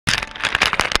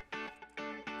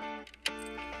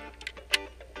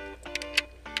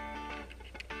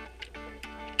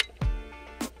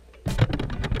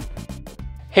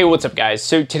Hey, what's up guys?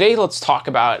 So today let's talk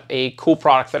about a cool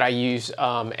product that I use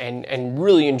and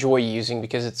really enjoy using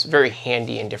because it's very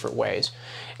handy in different ways.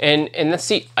 And that's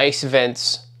the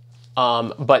IceVents,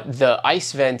 but the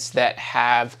IceVents that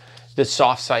have the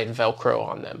soft side Velcro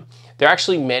on them. They're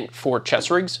actually meant for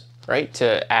chest rigs, right?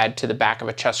 To add to the back of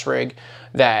a chest rig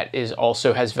that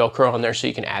also has Velcro on there, so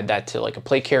you can add that to like a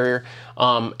plate carrier.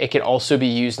 It can also be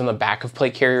used on the back of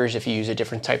plate carriers if you use a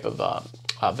different type of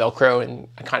Velcro and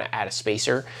kind of add a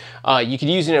spacer. You could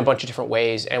use it in a bunch of different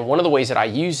ways, and one of the ways that I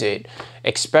use it,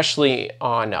 especially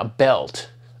on a belt,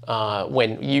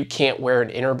 when you can't wear an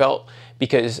inner belt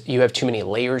because you have too many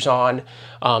layers on.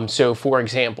 So for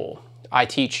example, I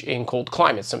teach in cold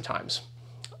climates sometimes.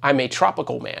 I'm a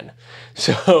tropical man.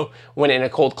 So when in a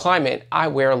cold climate, I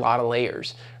wear a lot of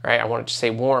layers, right? I want to stay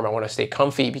warm, I want to stay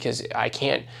comfy because I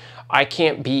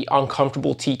can't be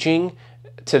uncomfortable teaching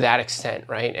to that extent,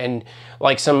 right? And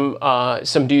like some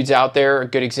dudes out there, a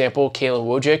good example, Kalen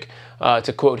Wojcik,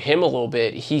 to quote him a little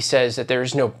bit, he says that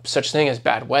there's no such thing as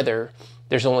bad weather.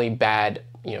 There's only bad,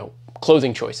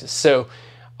 clothing choices. So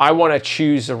I want to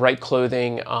choose the right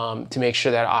clothing to make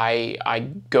sure that I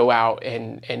go out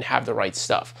and have the right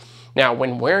stuff. Now,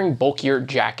 when wearing bulkier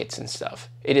jackets and stuff,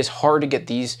 it is hard to get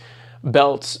these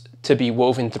belts to be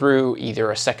woven through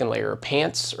either a second layer of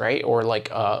pants, right? Or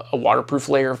like a waterproof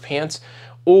layer of pants,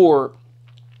 or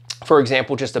for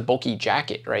example, just a bulky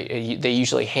jacket, right? They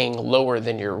usually hang lower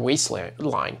than your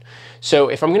waistline. So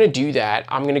if I'm gonna do that,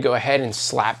 I'm gonna go ahead and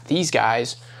slap these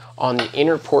guys on the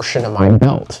inner portion of my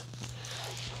belt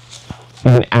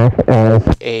and act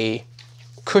as a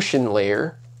cushion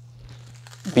layer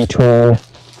between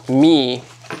me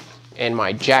and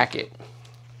my jacket.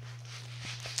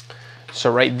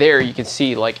 So right there, you can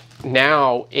see like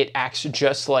now it acts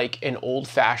just like an not old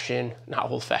fashioned,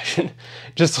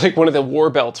 just like one of the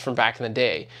war belts from back in the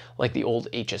day, like the old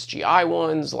HSGI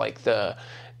ones, like the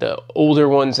older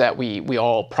ones that we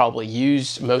all probably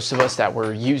used, most of us that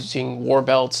were using war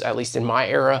belts, at least in my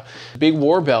era. Big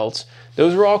war belts,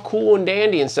 those were all cool and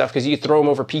dandy and stuff because you could throw them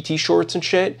over PT shorts and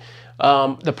shit.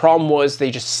 The problem was they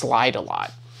just slide a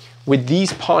lot. With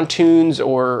these pontoons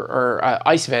or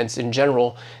IceVents in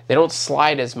general, they don't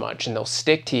slide as much and they'll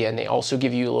stick to you, and they also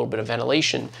give you a little bit of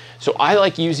ventilation. So I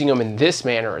like using them in this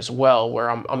manner as well, where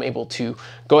I'm able to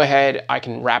go ahead, I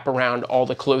can wrap around all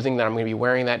the clothing that I'm gonna be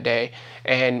wearing that day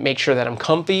and make sure that I'm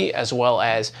comfy, as well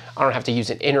as I don't have to use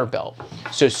an inner belt.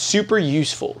 So super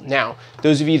useful. Now,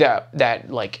 those of you that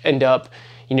like end up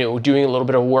doing a little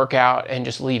bit of workout and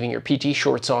just leaving your PT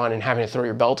shorts on and having to throw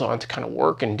your belt on to kind of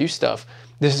work and do stuff,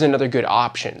 this is another good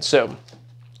option. So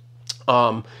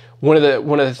one of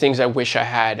the things I wish I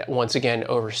had, once again,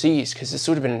 overseas, because this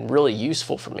would have been really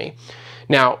useful for me.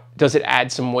 Now, does it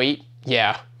add some weight?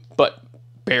 Yeah, but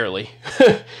barely.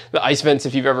 The IceVents,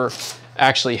 if you've ever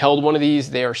actually held one of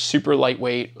these, they are super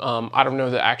lightweight. I don't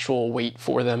know the actual weight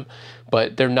for them,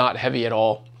 but they're not heavy at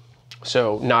all.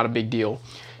 So not a big deal.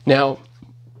 Now,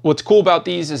 what's cool about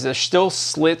these is there's still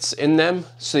slits in them,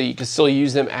 so you can still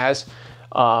use them as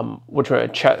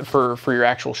for your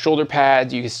actual shoulder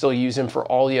pads. You can still use them for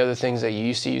all the other things that you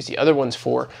used to use the other ones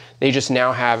for. They just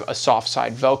now have a soft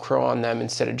side Velcro on them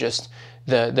instead of just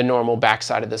the normal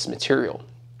backside of this material.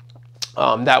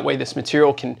 That way this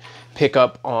material can pick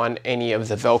up on any of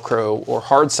the Velcro or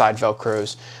hard side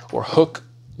Velcros or hook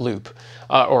loop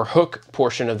or hook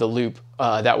portion of the loop.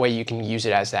 That way you can use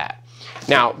it as that.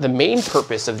 Now, the main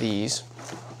purpose of these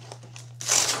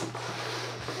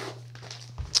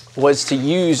was to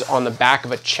use on the back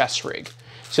of a chest rig.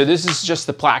 So this is just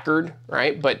the placard,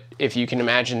 right? But if you can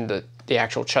imagine the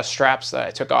actual chest straps that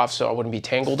I took off so I wouldn't be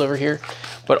tangled over here.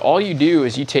 But all you do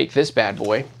is you take this bad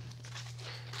boy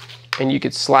and you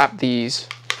could slap these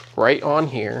right on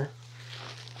here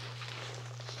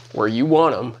where you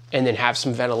want them, and then have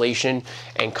some ventilation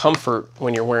and comfort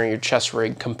when you're wearing your chest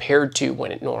rig compared to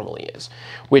when it normally is,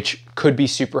 which could be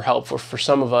super helpful for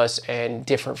some of us and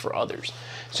different for others.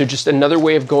 So just another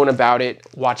way of going about it.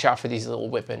 Watch out for these little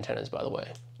whip antennas, by the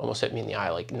way. Almost hit me in the eye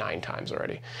like 9 times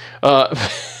already.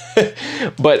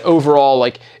 But overall,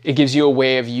 like, it gives you a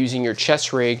way of using your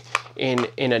chest rig in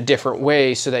a different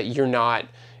way so that you're not,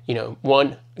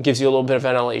 one, it gives you a little bit of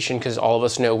ventilation because all of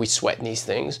us know we sweat in these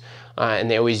things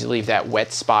and they always leave that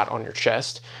wet spot on your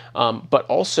chest. But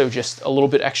also just a little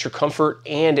bit extra comfort,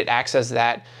 and it acts as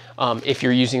that if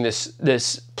you're using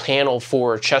this panel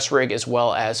for a chest rig as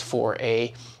well as for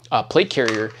a plate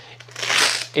carrier,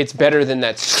 it's better than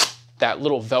that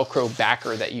little Velcro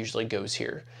backer that usually goes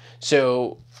here.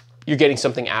 So you're getting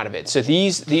something out of it. So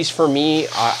these for me,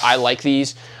 I like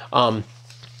these.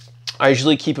 I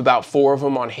usually keep about 4 of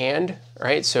them on hand,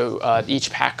 right? So each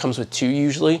pack comes with 2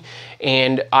 usually,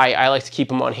 and I like to keep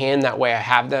them on hand. That way I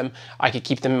have them. I could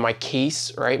keep them in my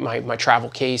case, right? My travel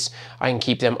case. I can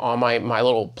keep them on my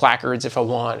little placards if I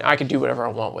want. I could do whatever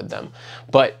I want with them,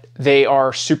 but they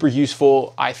are super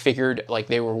useful. I figured like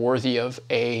they were worthy of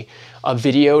a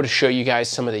video to show you guys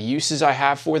some of the uses I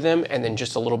have for them, and then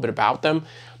just a little bit about them.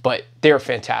 But they're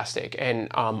fantastic, and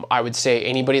I would say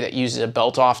anybody that uses a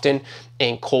belt often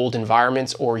in cold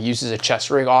environments or uses a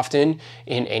chest rig often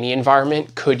in any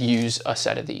environment could use a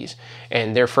set of these,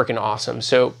 and they're freaking awesome.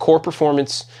 So Qore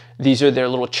Performance, these are their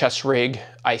little chest rig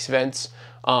ice vents.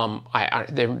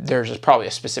 There's probably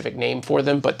a specific name for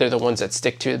them, but they're the ones that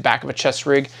stick to the back of a chest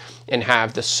rig and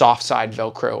have the soft side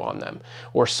Velcro on them,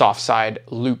 or soft side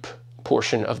loop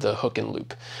portion of the hook and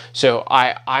loop. So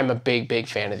I'm a big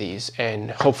fan of these,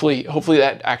 and hopefully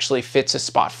that actually fits a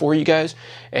spot for you guys.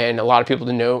 And a lot of people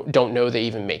don't know they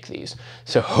even make these,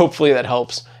 so hopefully that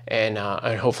helps, and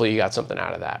hopefully you got something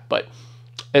out of that. But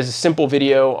as a simple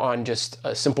video on just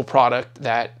a simple product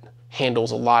that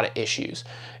handles a lot of issues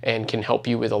and can help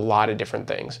you with a lot of different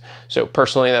things. So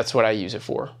personally, that's what I use it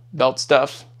for: belt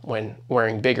stuff when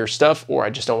wearing bigger stuff, or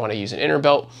I just don't want to use an inner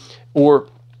belt, or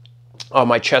on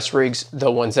my chest rigs,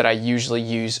 the ones that I usually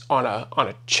use on a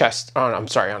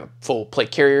full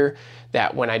plate carrier,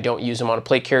 that when I don't use them on a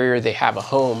plate carrier, they have a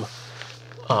home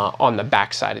on the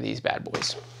back side of these bad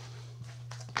boys.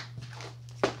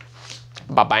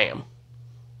 Ba-bam.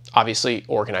 Obviously,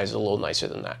 organized a little nicer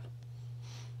than that.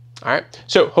 All right,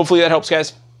 so hopefully that helps,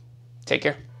 guys. Take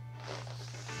care.